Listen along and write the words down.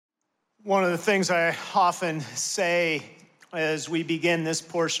One of the things I often say as we begin this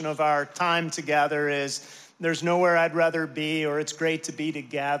portion of our time together is there's nowhere I'd rather be, or it's great to be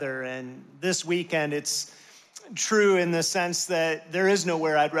together. And this weekend, it's true in the sense that there is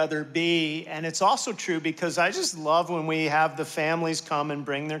nowhere I'd rather be. And it's also true because I just love when we have the families come and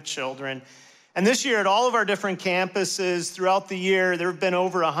bring their children. And this year at all of our different campuses throughout the year, there have been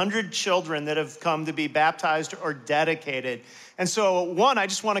over 100 children that have come to be baptized or dedicated. And so, one, I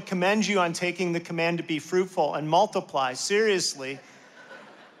just want to commend you on taking the command to be fruitful and multiply, seriously.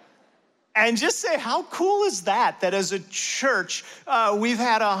 And just say, how cool is that as a church, we've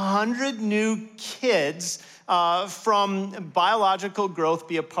had 100 new kids from biological growth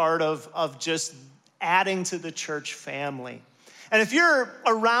be a part of just adding to the church family. And if you're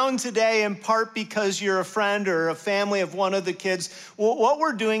around today in part because you're a friend or a family of one of the kids, what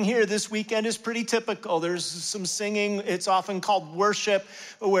we're doing here this weekend is pretty typical. There's some singing. It's often called worship,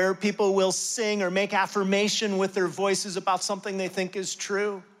 where people will sing or make affirmation with their voices about something they think is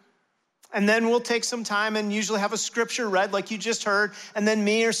true. And then we'll take some time and usually have a scripture read like you just heard, and then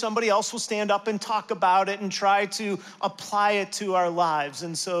me or somebody else will stand up and talk about it and try to apply it to our lives.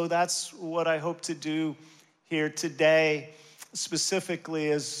 And so that's what I hope to do here today, specifically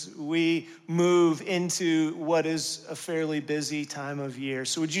as we move into what is a fairly busy time of year.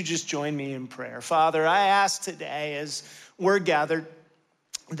 So would you just join me in prayer? Father, I ask today as we're gathered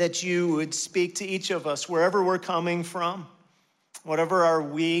that you would speak to each of us wherever we're coming from, whatever our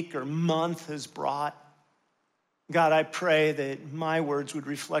week or month has brought. God, I pray that my words would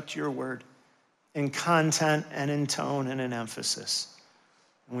reflect your word in content and in tone and in emphasis.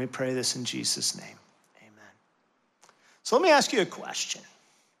 And we pray this in Jesus' name. So let me ask you a question.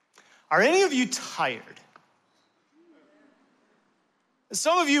 Are any of you tired?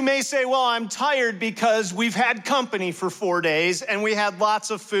 Some of you may say, well, I'm tired because we've had company for 4 days and we had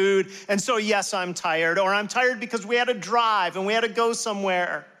lots of food, and so yes, I'm tired. Or I'm tired because we had to drive and we had to go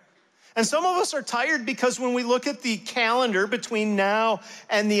somewhere. And some of us are tired because when we look at the calendar between now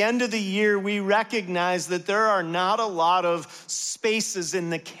and the end of the year, we recognize that there are not a lot of spaces in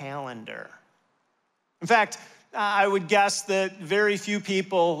the calendar. In fact, I would guess that very few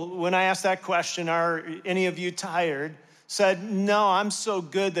people, when I asked that question, are any of you tired, said, no, I'm so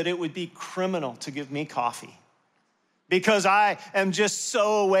good that it would be criminal to give me coffee because I am just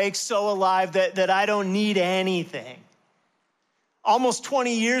so awake, so alive that I don't need anything. Almost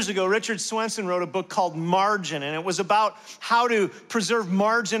 20 years ago, Richard Swenson wrote a book called Margin, and it was about how to preserve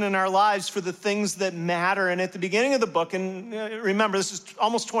margin in our lives for the things that matter. And at the beginning of the book, and remember, this is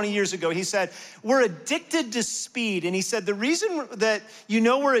almost 20 years ago, he said, we're addicted to speed. And he said, the reason that you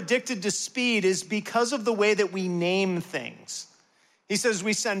know we're addicted to speed is because of the way that we name things. He says,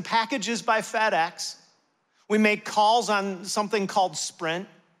 we send packages by FedEx. We make calls on something called Sprint.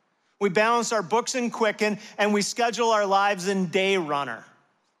 We balance our books in Quicken, and we schedule our lives in Day Runner.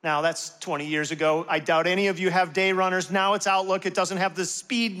 Now, that's 20 years ago. I doubt any of you have Day Runners. Now it's Outlook. It doesn't have the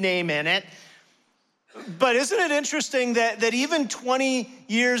speed name in it. But isn't it interesting that even 20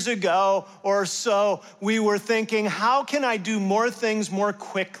 years ago or so, we were thinking, how can I do more things more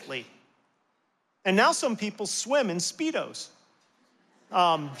quickly? And now some people swim in Speedos.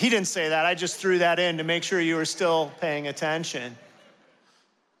 He didn't say that. I just threw that in to make sure you were still paying attention.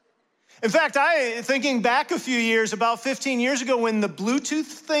 In fact, thinking back a few years, about 15 years ago when the Bluetooth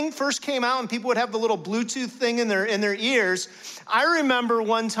thing first came out and people would have the little Bluetooth thing in their ears, I remember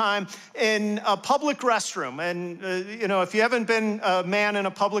one time in a public restroom, and if you haven't been a man in a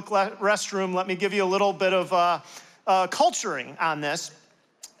public restroom, let me give you a little bit of culturing on this.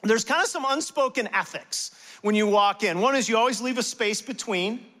 There's kind of some unspoken ethics when you walk in. One is you always leave a space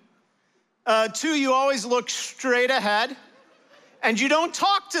between. Two, you always look straight ahead. And you don't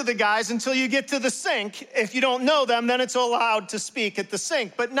talk to the guys until you get to the sink. If you don't know them, then it's allowed to speak at the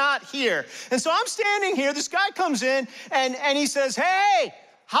sink, but not here. And so I'm standing here, this guy comes in, and he says, hey,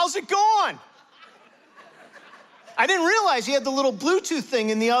 how's it going? I didn't realize he had the little Bluetooth thing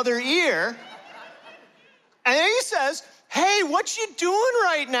in the other ear. And then he says, hey, what you doing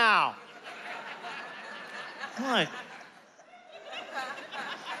right now? I'm like,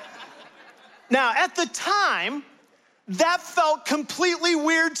 now, at the time, that felt completely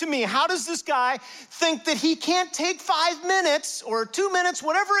weird to me. How does this guy think that he can't take 5 minutes or 2 minutes,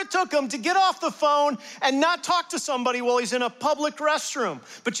 whatever it took him, to get off the phone and not talk to somebody while he's in a public restroom?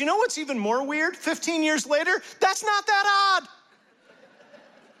 But you know what's even more weird? 15 years later, that's not that odd.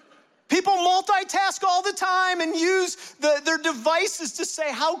 People multitask all the time and use their devices to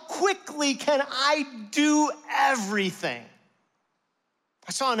say, how quickly can I do everything?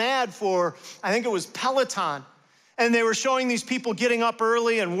 I saw an ad for, I think it was Peloton. And they were showing these people getting up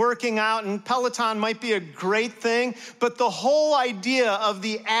early and working out, and Peloton might be a great thing, but the whole idea of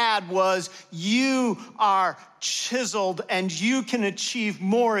the ad was you are chiseled and you can achieve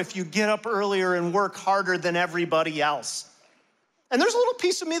more if you get up earlier and work harder than everybody else. And there's a little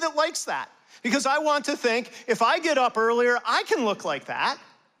piece of me that likes that, because I want to think if I get up earlier, I can look like that.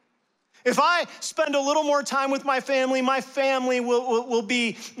 If I spend a little more time with my family will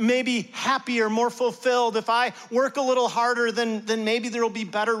be maybe happier, more fulfilled. If I work a little harder, then maybe there will be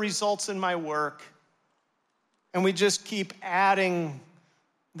better results in my work. And we just keep adding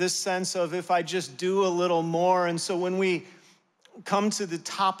this sense of if I just do a little more. And so when we come to the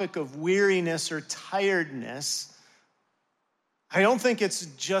topic of weariness or tiredness, I don't think it's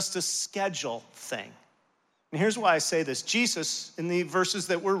just a schedule thing. And here's why I say this. Jesus, in the verses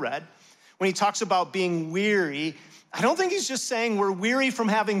that were read, when he talks about being weary, I don't think he's just saying we're weary from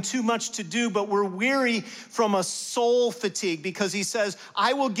having too much to do, but we're weary from a soul fatigue, because he says,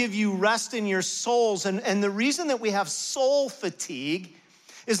 I will give you rest in your souls. And the reason that we have soul fatigue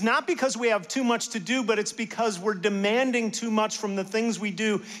is not because we have too much to do, but it's because we're demanding too much from the things we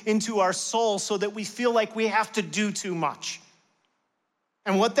do into our soul so that we feel like we have to do too much.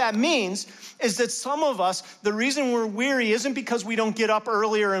 And what that means is that some of us, the reason we're weary isn't because we don't get up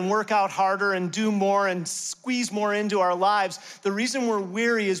earlier and work out harder and do more and squeeze more into our lives. The reason we're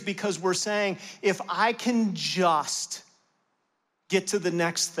weary is because we're saying, if I can just get to the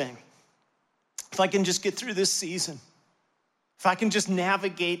next thing, if I can just get through this season, if I can just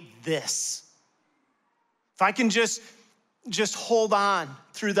navigate this, if I can just hold on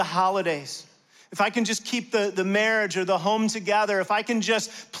through the holidays, if I can just keep the marriage or the home together, if I can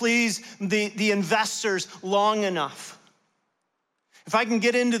just please the investors long enough, if I can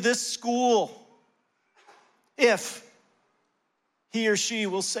get into this school, if he or she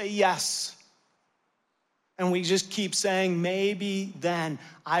will say yes, and we just keep saying, maybe then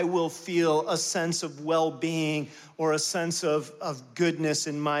I will feel a sense of well-being or a sense of goodness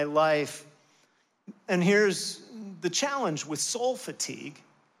in my life. And here's the challenge with soul fatigue,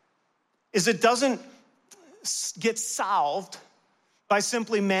 is it doesn't get solved by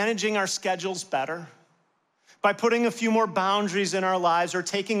simply managing our schedules better, by putting a few more boundaries in our lives, or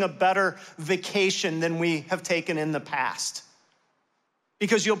taking a better vacation than we have taken in the past.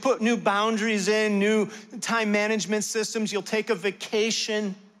 Because you'll put new boundaries in, new time management systems, you'll take a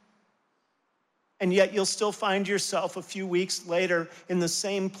vacation, and yet you'll still find yourself a few weeks later in the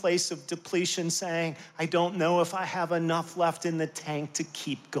same place of depletion saying, I don't know if I have enough left in the tank to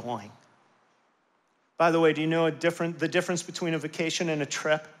keep going. By the way, do you know the difference between a vacation and a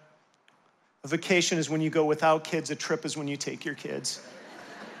trip? A vacation is when you go without kids. A trip is when you take your kids.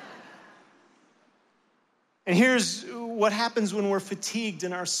 And here's what happens when we're fatigued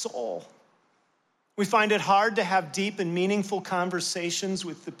in our soul. We find it hard to have deep and meaningful conversations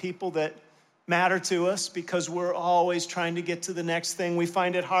with the people that matter to us because we're always trying to get to the next thing. We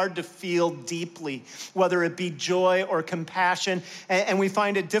find it hard to feel deeply, whether it be joy or compassion, and we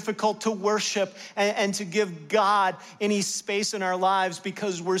find it difficult to worship and to give God any space in our lives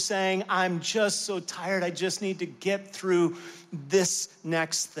because we're saying, I'm just so tired, I just need to get through this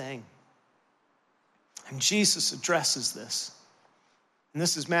next thing. And Jesus addresses this. And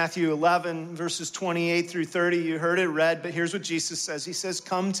this is Matthew 11, verses 28 through 30. You heard it read, but here's what Jesus says. He says,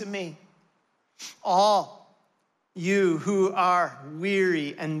 come to me, all you who are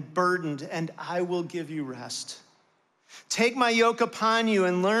weary and burdened, and I will give you rest. Take my yoke upon you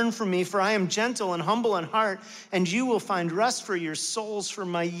and learn from me, for I am gentle and humble in heart, and you will find rest for your souls, for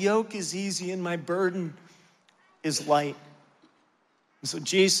my yoke is easy and my burden is light. And so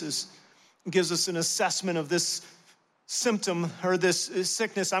Jesus gives us an assessment of this symptom or this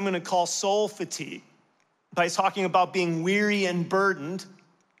sickness I'm going to call soul fatigue by talking about being weary and burdened.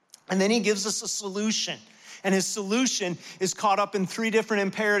 And then he gives us a solution. And his solution is caught up in three different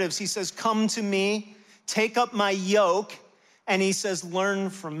imperatives. He says, come to me, take up my yoke, and he says, learn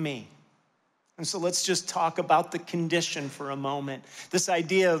from me. And so let's just talk about the condition for a moment. This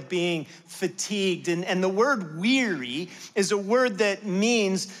idea of being fatigued. And the word weary is a word that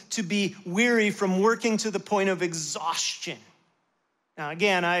means to be weary from working to the point of exhaustion. Now,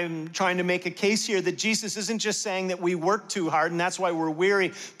 again, I'm trying to make a case here that Jesus isn't just saying that we work too hard and that's why we're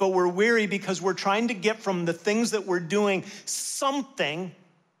weary, but we're weary because we're trying to get from the things that we're doing something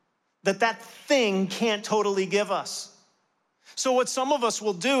that thing can't totally give us. So what some of us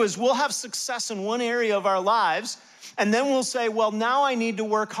will do is we'll have success in one area of our lives, and then we'll say, well, now I need to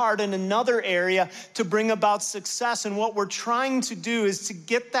work hard in another area to bring about success. And what we're trying to do is to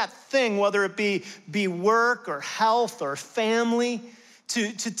get that thing, whether it be work or health or family,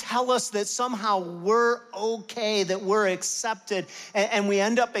 to tell us that somehow we're okay, that we're accepted, and we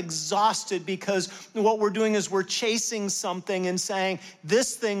end up exhausted because what we're doing is we're chasing something and saying,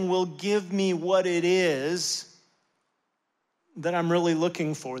 this thing will give me what it is that I'm really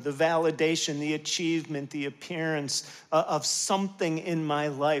looking for, the validation, the achievement, the appearance of something in my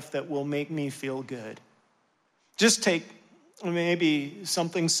life that will make me feel good. Just take maybe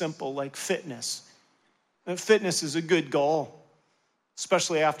something simple like fitness. Fitness is a good goal,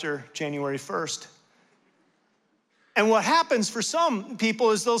 especially after January 1st. And what happens for some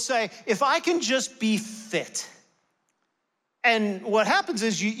people is they'll say, if I can just be fit. And what happens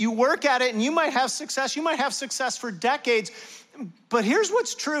is you work at it and you might have success. You might have success for decades. But here's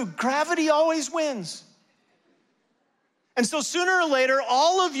what's true. Gravity always wins. And so sooner or later,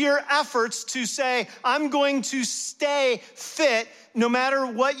 all of your efforts to say, I'm going to stay fit, no matter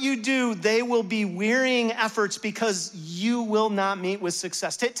what you do, they will be wearying efforts because you will not meet with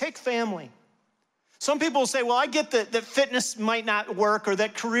success. Take family. Some people say, well, I get that fitness might not work or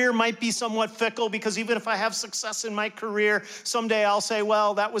that career might be somewhat fickle because even if I have success in my career, someday I'll say,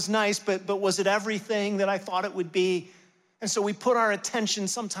 well, that was nice, but was it everything that I thought it would be? And so we put our attention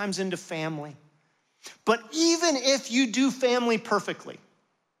sometimes into family. But even if you do family perfectly,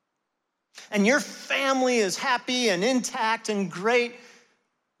 and your family is happy and intact and great,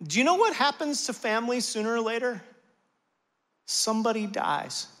 do you know what happens to families sooner or later? Somebody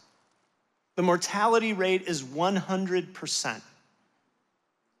dies. The mortality rate is 100%.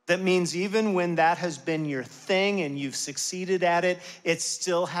 That means even when that has been your thing and you've succeeded at it, it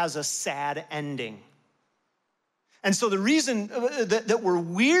still has a sad ending. And so the reason that we're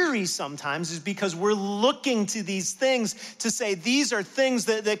weary sometimes is because we're looking to these things to say, these are things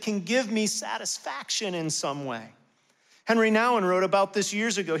that can give me satisfaction in some way. Henry Nouwen wrote about this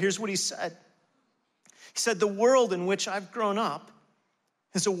years ago. Here's what he said. He said, the world in which I've grown up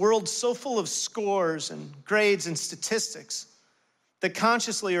is a world so full of scores and grades and statistics that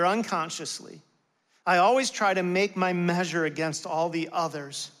consciously or unconsciously, I always try to make my measure against all the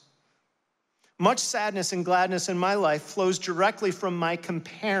others. Much sadness and gladness in my life flows directly from my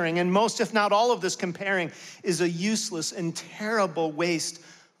comparing, and most, if not all of this comparing, is a useless and terrible waste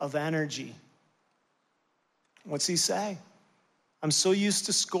of energy. What's he say? I'm so used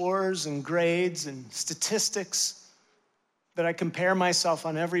to scores and grades and statistics that I compare myself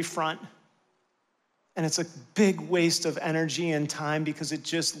on every front, and it's a big waste of energy and time because it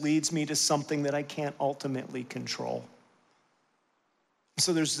just leads me to something that I can't ultimately control.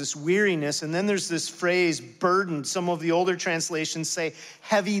 So there's this weariness, and then there's this phrase, burdened. Some of the older translations say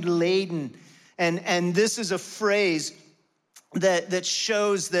heavy laden. And this is a phrase that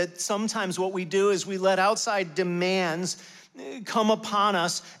shows that sometimes what we do is we let outside demands come upon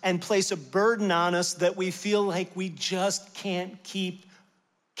us and place a burden on us that we feel like we just can't keep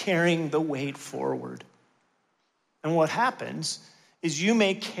carrying the weight forward. And what happens is you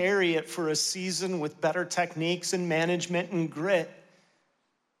may carry it for a season with better techniques and management and grit.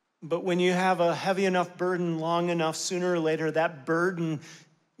 But when you have a heavy enough burden long enough, sooner or later, that burden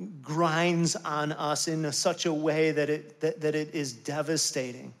grinds on us in such a way that it is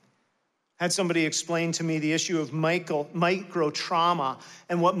devastating. I had somebody explain to me the issue of micro trauma.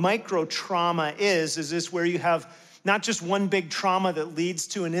 And what micro trauma is this where you have not just one big trauma that leads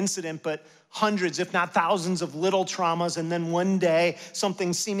to an incident, but hundreds, if not thousands of little traumas. And then one day,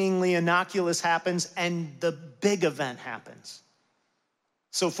 something seemingly innocuous happens and the big event happens.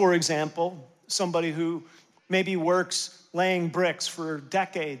 So for example, somebody who maybe works laying bricks for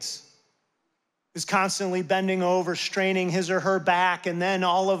decades is constantly bending over, straining his or her back, and then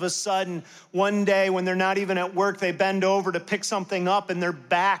all of a sudden, one day when they're not even at work, they bend over to pick something up and their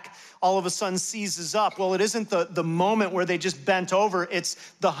back all of a sudden seizes up. Well, it isn't the moment where they just bent over, it's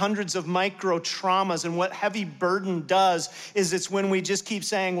the hundreds of micro traumas. And what heavy burden does is it's when we just keep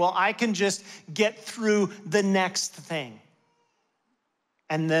saying, well, I can just get through the next thing.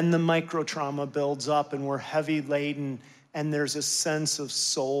 And then the micro trauma builds up and we're heavy laden and there's a sense of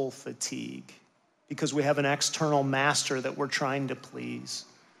soul fatigue because we have an external master that we're trying to please.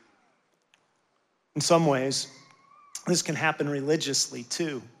 In some ways, this can happen religiously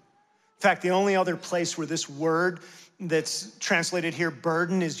too. In fact, the only other place where this word that's translated here,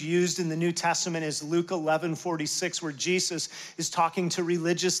 burden, is used in the New Testament is Luke 11:46, where Jesus is talking to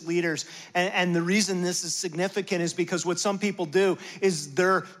religious leaders. And the reason this is significant is because what some people do is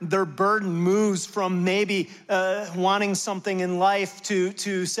their burden moves from maybe wanting something in life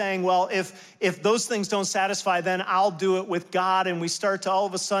to saying, well, if those things don't satisfy, then I'll do it with God. And we start to all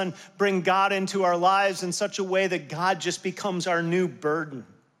of a sudden bring God into our lives in such a way that God just becomes our new burden.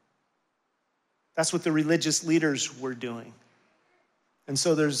 That's what the religious leaders were doing. And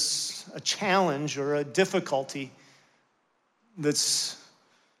so there's a challenge or a difficulty that's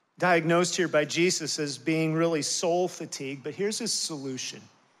diagnosed here by Jesus as being really soul fatigue. But here's his solution.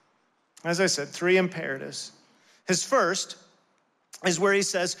 As I said, 3 imperatives. His first is where he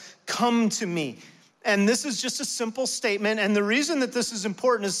says, come to me. And this is just a simple statement. And the reason that this is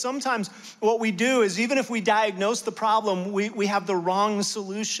important is sometimes what we do is even if we diagnose the problem, we have the wrong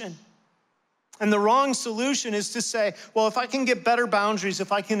solution. And the wrong solution is to say, well, if I can get better boundaries,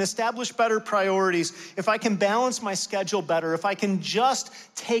 if I can establish better priorities, if I can balance my schedule better, if I can just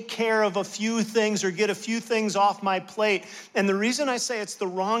take care of a few things or get a few things off my plate. And the reason I say it's the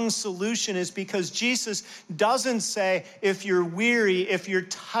wrong solution is because Jesus doesn't say, if you're weary, if you're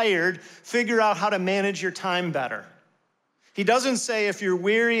tired, figure out how to manage your time better. He doesn't say, if you're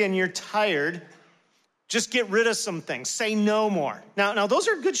weary and you're tired, just get rid of some things, say no more. Now those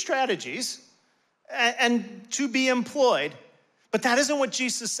are good strategies and to be employed. But that isn't what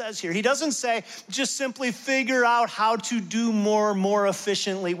Jesus says here. He doesn't say, just simply figure out how to do more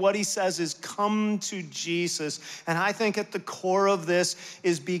efficiently. What he says is come to Jesus. And I think at the core of this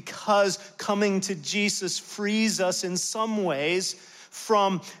is because coming to Jesus frees us in some ways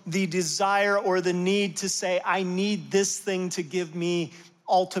from the desire or the need to say, I need this thing to give me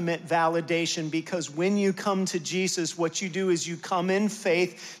ultimate validation. Because when you come to Jesus, what you do is you come in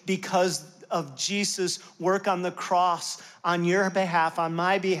faith because of Jesus' work on the cross on your behalf, on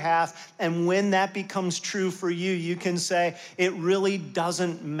my behalf. And when that becomes true for you, you can say, it really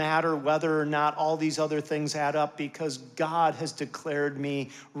doesn't matter whether or not all these other things add up because God has declared me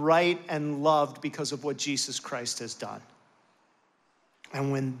right and loved because of what Jesus Christ has done. And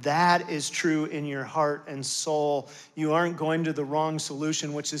when that is true in your heart and soul, you aren't going to the wrong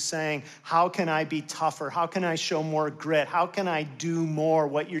solution, which is saying, how can I be tougher? How can I show more grit? How can I do more?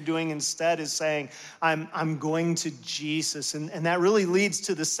 What you're doing instead is saying, I'm going to Jesus. And that really leads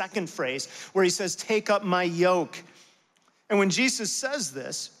to the second phrase where he says, take up my yoke. And when Jesus says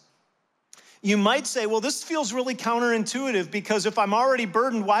this, you might say, well, this feels really counterintuitive because if I'm already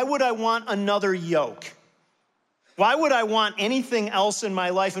burdened, why would I want another yoke? Why would I want anything else in my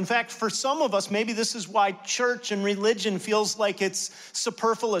life? In fact, for some of us, maybe this is why church and religion feels like it's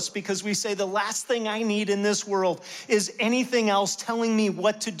superfluous, because we say the last thing I need in this world is anything else telling me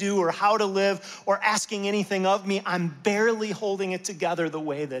what to do or how to live or asking anything of me. I'm barely holding it together the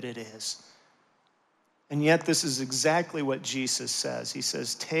way that it is. And yet this is exactly what Jesus says. He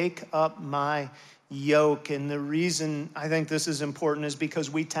says, take up my yoke. And the reason I think this is important is because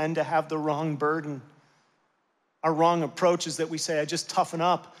we tend to have the wrong burden. Our wrong approach is that we say, I just toughen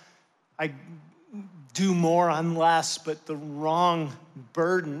up. I do more on less, but the wrong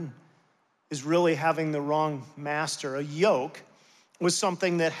burden is really having the wrong master. A yoke was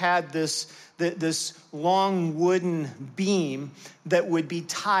something that had this long wooden beam that would be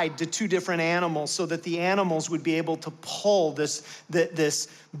tied to 2 different animals so that the animals would be able to pull this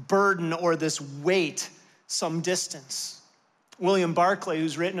burden or this weight some distance. William Barclay,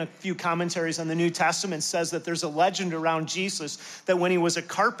 who's written a few commentaries on the New Testament, says that there's a legend around Jesus that when he was a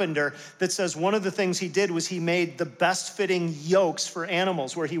carpenter that says one of the things he did was he made the best fitting yokes for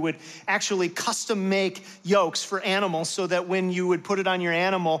animals, where he would actually custom make yokes for animals so that when you would put it on your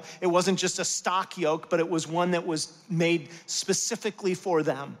animal, it wasn't just a stock yoke, but it was one that was made specifically for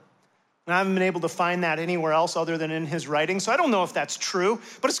them. And I haven't been able to find that anywhere else other than in his writing. So I don't know if that's true,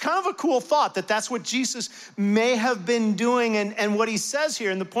 but it's kind of a cool thought that that's what Jesus may have been doing. And what he says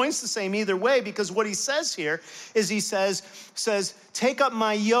here, and the point's the same either way, because what he says here is he says, take up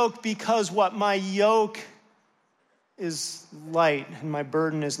my yoke because what? My yoke is light and my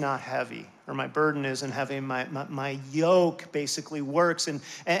burden is not heavy. Or my burden isn't heavy, my yoke basically works.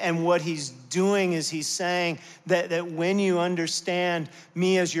 And what he's doing is he's saying that when you understand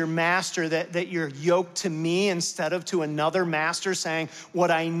me as your master, that you're yoked to me instead of to another master, saying what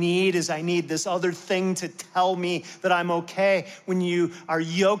I need is I need this other thing to tell me that I'm okay. When you are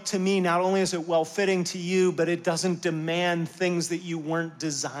yoked to me, not only is it well-fitting to you, but it doesn't demand things that you weren't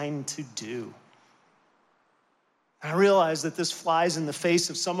designed to do. I realize that this flies in the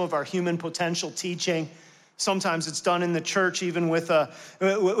face of some of our human potential teaching. Sometimes it's done in the church, even with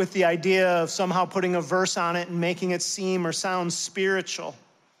the idea of somehow putting a verse on it and making it seem or sound spiritual.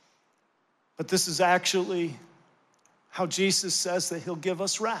 But this is actually how Jesus says that he'll give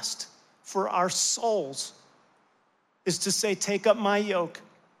us rest for our souls, is to say, take up my yoke,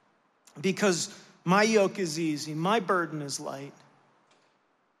 because my yoke is easy, my burden is light.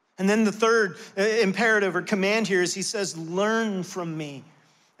 And then the third imperative or command here is he says, learn from me.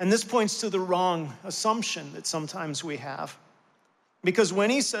 And this points to the wrong assumption that sometimes we have. Because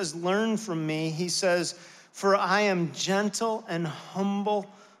when he says, learn from me, he says, for I am gentle and humble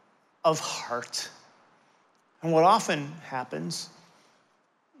of heart. And what often happens,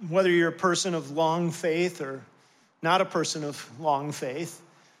 whether you're a person of long faith or not a person of long faith,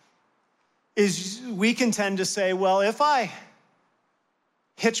 is we can tend to say, well, if I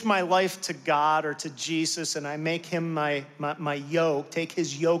hitch my life to God or to Jesus and I make him my yoke, take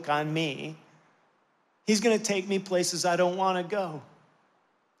his yoke on me, he's going to take me places I don't want to go.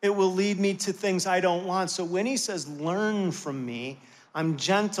 It will lead me to things I don't want. So when he says, learn from me, I'm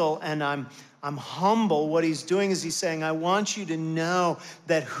gentle and I'm humble, what he's doing is he's saying, I want you to know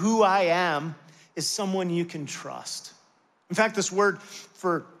that who I am is someone you can trust. In fact, this word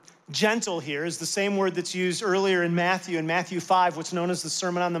for gentle here is the same word that's used earlier in Matthew 5, what's known as the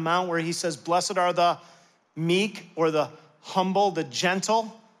Sermon on the Mount, where he says, blessed are the meek or the humble, the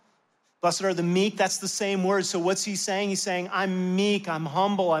gentle. Blessed are the meek. That's the same word. So what's he saying? He's saying, I'm meek, I'm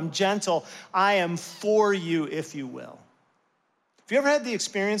humble, I'm gentle. I am for you, if you will. Have you ever had the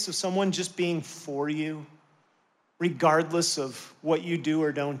experience of someone just being for you, regardless of what you do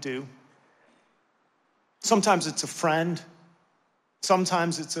or don't do? Sometimes it's a friend.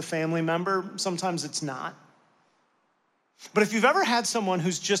 Sometimes it's a family member. Sometimes it's not. But if you've ever had someone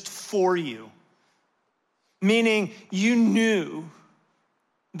who's just for you, meaning you knew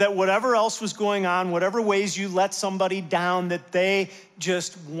that whatever else was going on, whatever ways you let somebody down, that they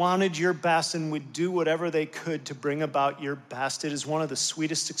just wanted your best and would do whatever they could to bring about your best, it is one of the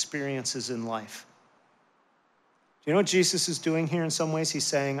sweetest experiences in life. Do you know what Jesus is doing here in some ways? He's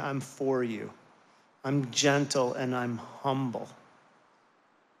saying, I'm for you. I'm gentle and I'm humble.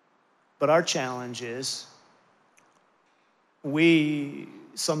 But our challenge is we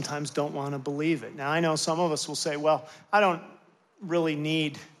sometimes don't want to believe it. Now, I know some of us will say, well, I don't really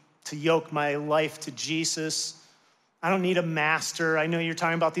need to yoke my life to Jesus. I don't need a master. I know you're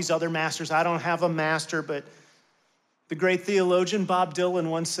talking about these other masters. I don't have a master, but the great theologian Bob Dylan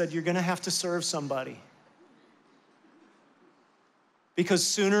once said, you're going to have to serve somebody. Because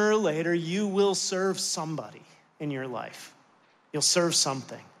sooner or later, you will serve somebody in your life. You'll serve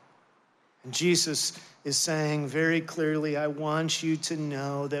something. And Jesus is saying very clearly, I want you to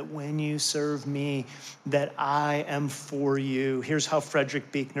know that when you serve me, that I am for you. Here's how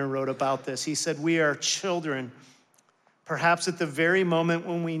Frederick Buechner wrote about this. He said, we are children, perhaps at the very moment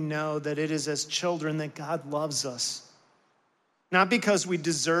when we know that it is as children that God loves us. Not because we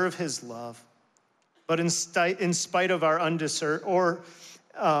deserve his love, but in spite of our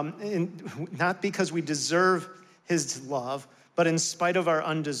not because we deserve his love, but in spite of our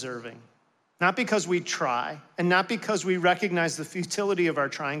undeserving. Not because we try, and not because we recognize the futility of our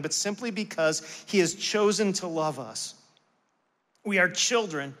trying, but simply because he has chosen to love us. We are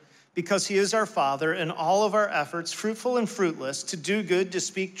children because he is our Father, and all of our efforts, fruitful and fruitless, to do good, to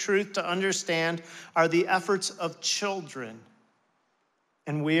speak truth, to understand, are the efforts of children.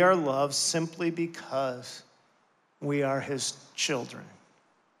 And we are loved simply because we are his children.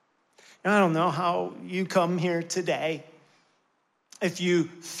 Now, I don't know how you come here today if you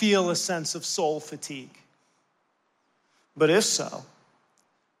feel a sense of soul fatigue. But if so,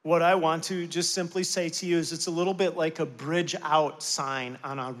 what I want to just simply say to you is it's a little bit like a bridge out sign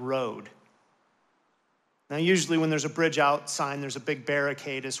on a road. Now, usually when there's a bridge out sign, there's a big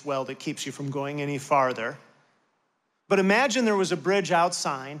barricade as well that keeps you from going any farther. But imagine there was a bridge out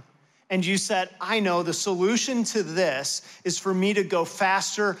sign and you said, I know the solution to this is for me to go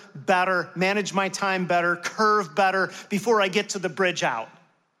faster, better, manage my time better, curve better before I get to the bridge out.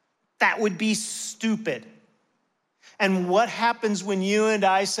 That would be stupid. And what happens when you and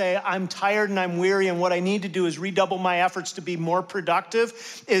I say, I'm tired and I'm weary and what I need to do is redouble my efforts to be more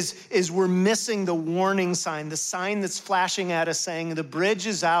productive, is we're missing the warning sign, the sign that's flashing at us saying the bridge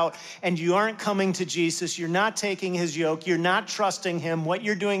is out and you aren't coming to Jesus, you're not taking his yoke, you're not trusting him. What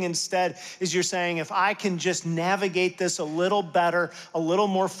you're doing instead is you're saying, if I can just navigate this a little better, a little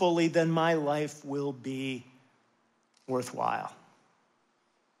more fully, then my life will be worthwhile.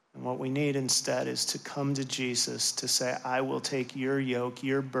 And what we need instead is to come to Jesus to say, I will take your yoke,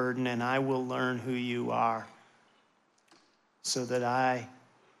 your burden, and I will learn who you are so that I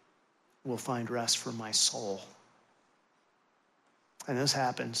will find rest for my soul. And this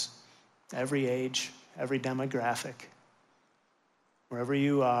happens every age, every demographic. Wherever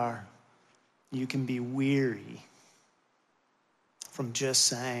you are, you can be weary from just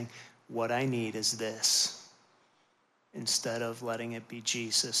saying, what I need is this, instead of letting it be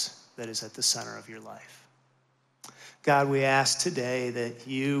Jesus that is at the center of your life. God, we ask today that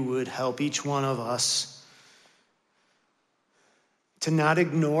you would help each one of us to not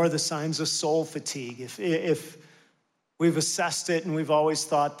ignore the signs of soul fatigue. If We've assessed it and we've always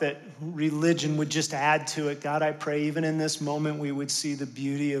thought that religion would just add to it. God, I pray even in this moment we would see the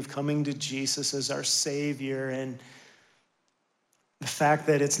beauty of coming to Jesus as our Savior, and the fact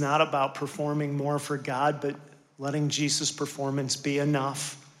that it's not about performing more for God, but letting Jesus' performance be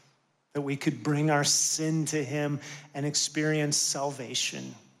enough, that we could bring our sin to him and experience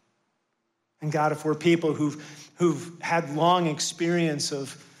salvation. And God, if we're people who've had long experience of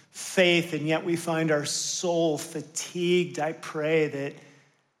faith and yet we find our soul fatigued, I pray that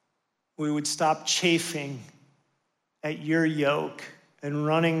we would stop chafing at your yoke and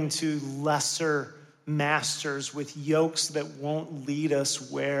running to lesser masters with yokes that won't lead us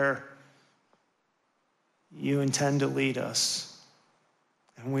where you intend to lead us.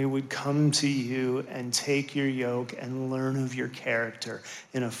 And we would come to you and take your yoke and learn of your character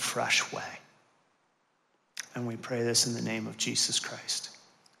in a fresh way. And we pray this in the name of Jesus Christ.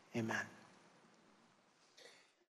 Amen.